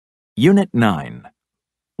Unit 9.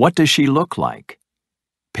 What does she look like?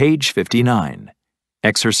 Page 59.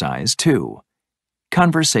 Exercise 2.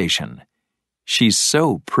 Conversation. She's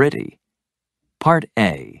so pretty. Part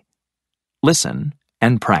A. Listen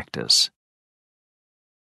and practice.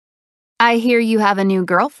 I hear you have a new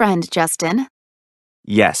girlfriend, Justin.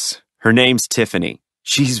 Yes, her name's Tiffany.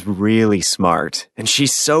 She's really smart, and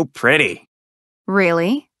she's so pretty.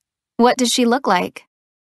 Really? What does she look like?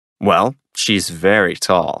 Well, she's very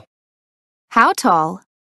tall. How tall?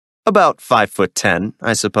 About 5'10",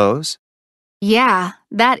 I suppose. Yeah,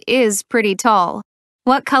 that is pretty tall.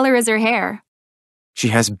 What color is her hair? She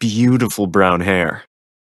has beautiful brown hair.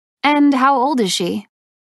 And how old is she?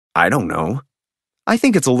 I don't know. I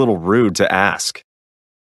think it's a little rude to ask.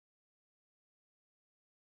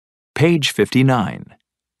 Page 59.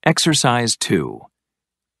 Exercise 2.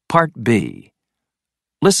 Part B.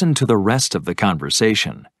 Listen to the rest of the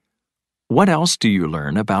conversation. What else do you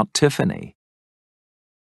learn about Tiffany?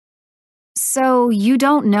 So you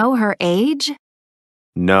don't know her age?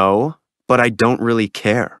 No, but I don't really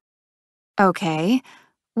care. Okay.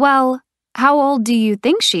 Well, how old do you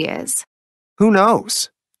think she is? Who knows?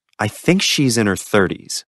 I think she's in her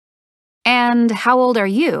 30s. And how old are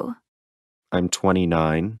you? I'm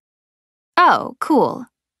 29. Oh, cool.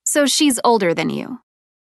 So she's older than you.